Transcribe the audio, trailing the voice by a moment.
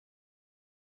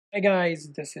Hey guys,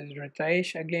 this is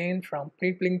Ritesh again from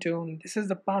PeoplingToons. This is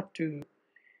the part 2,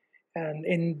 and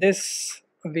in this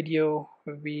video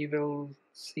we will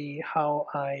see how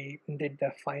I did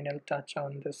the final touch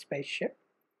on the spaceship.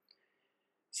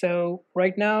 So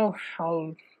right now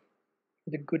all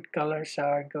the good colors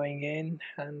are going in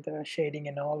and the shading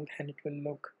and all, and it will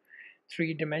look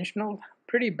three-dimensional.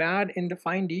 Pretty bad in the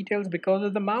fine details because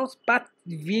of the mouse, but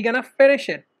we're gonna finish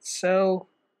it. So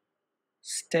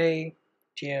stay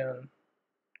tuned.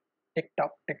 Tick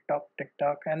tock, tick tock, tick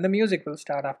tock, and the music will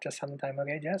start after some time.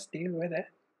 Okay, just deal with it.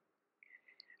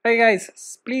 Hey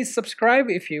guys, please subscribe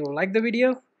if you like the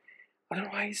video.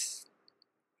 Otherwise,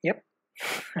 yep.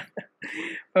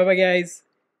 Bye bye, guys.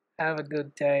 Have a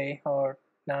good day or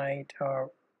night,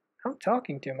 or I'm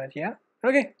talking too much, yeah?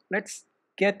 Okay, let's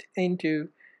get into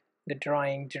the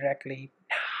drawing directly.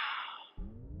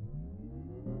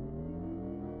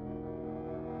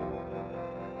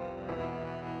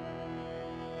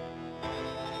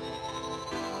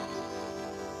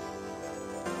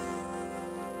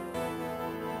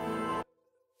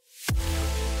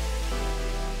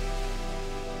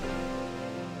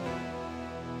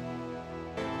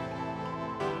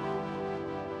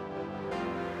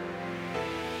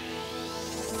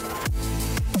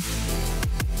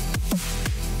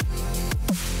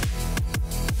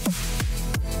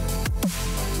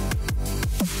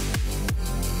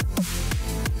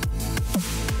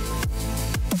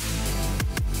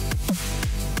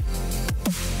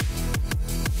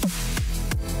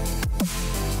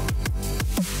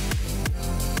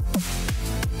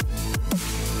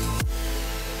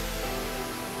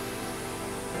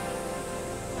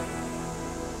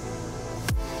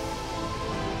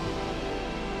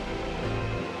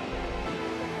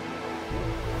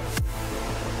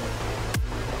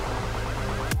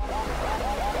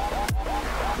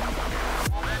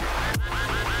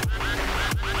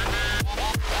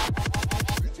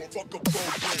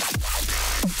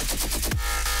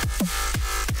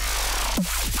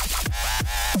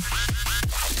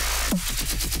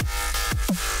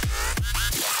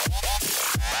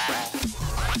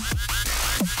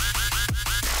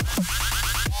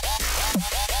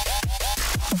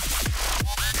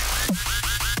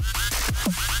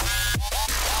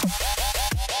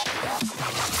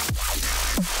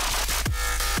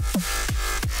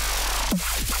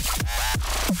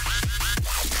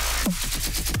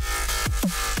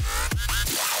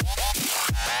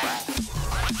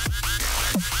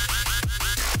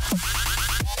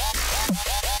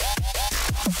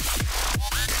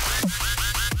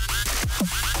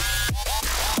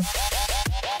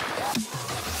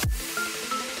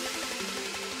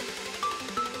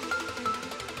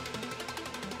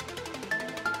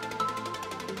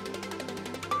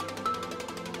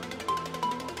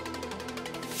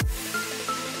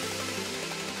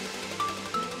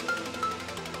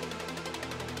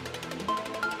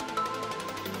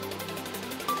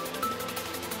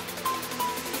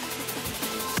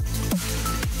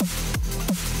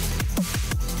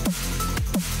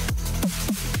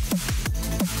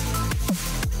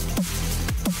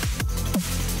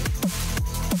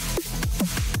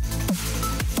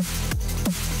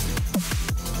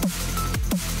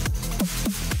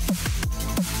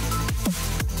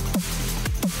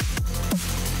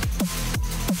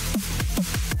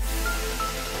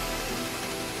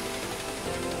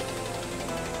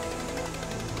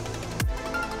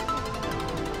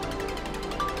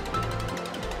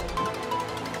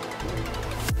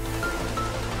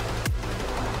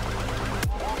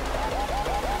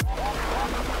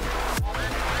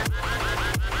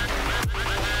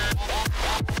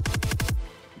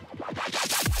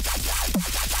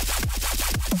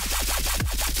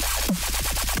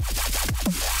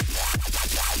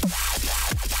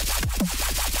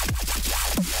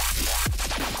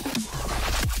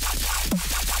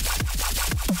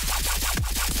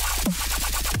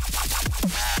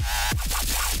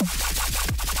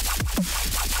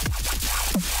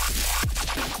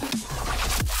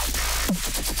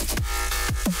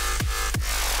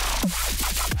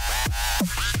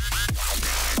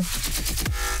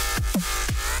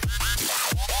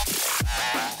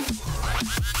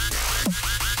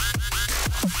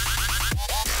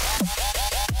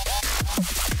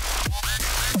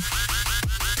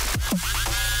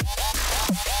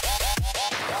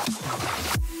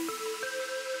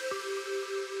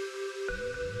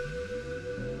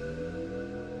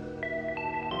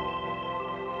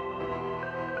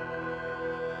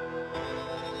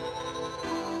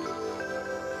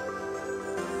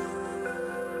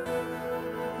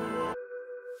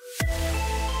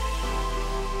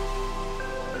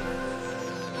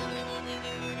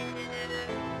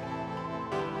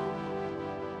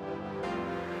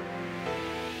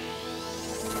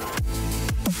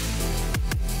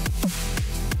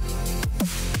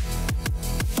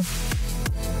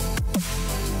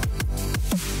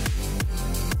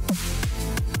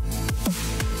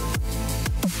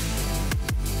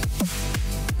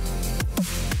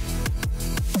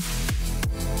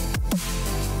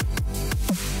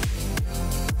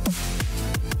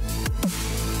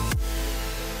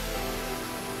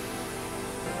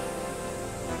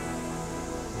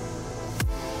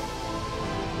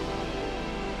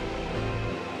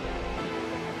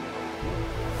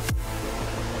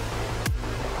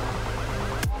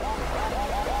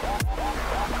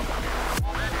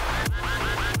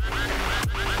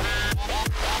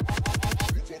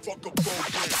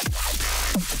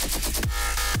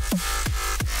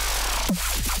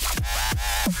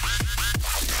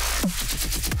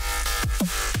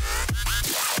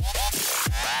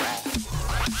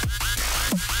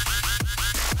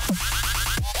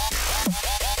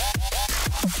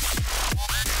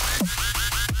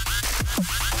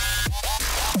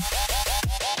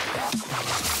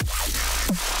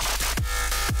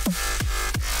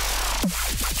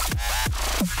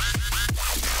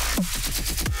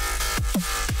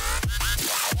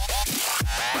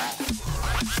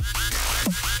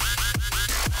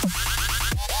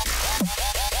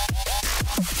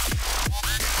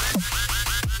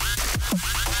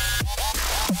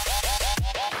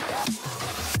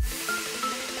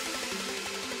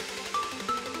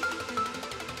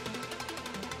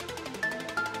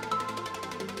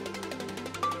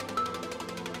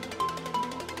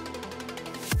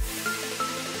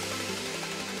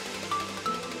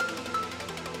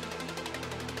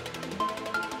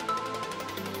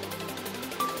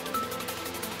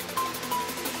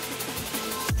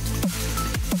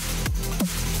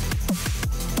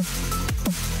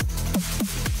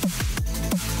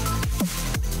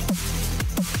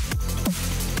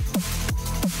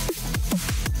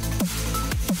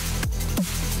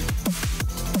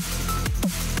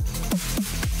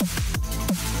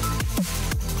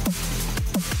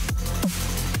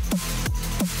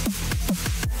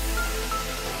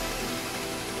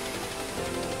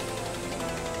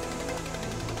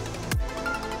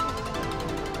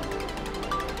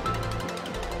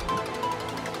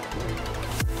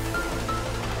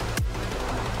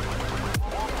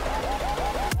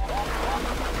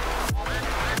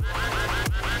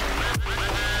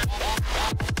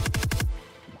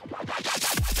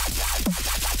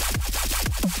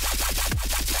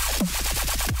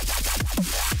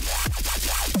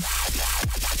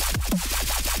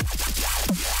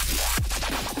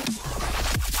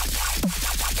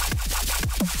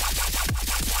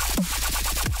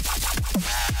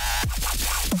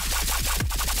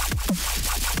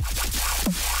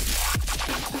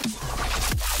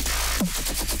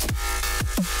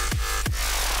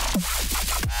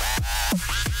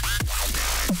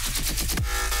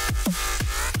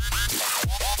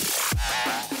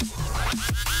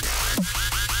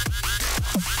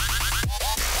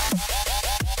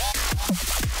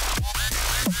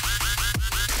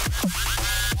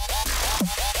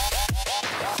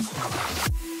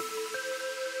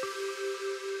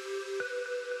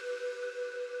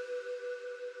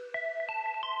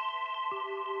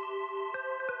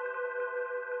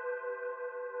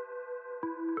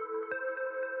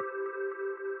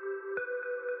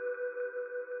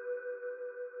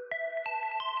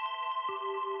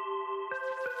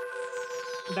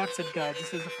 That's it, guys.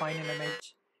 This is the final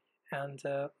image, and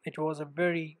it was a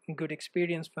very good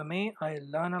experience for me. I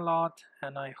learned a lot,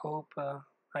 and I hope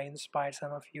I inspire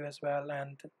some of you as well.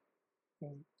 And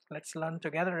let's learn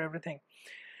together everything.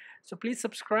 So please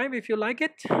subscribe if you like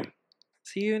it.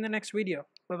 See you in the next video.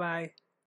 Bye bye.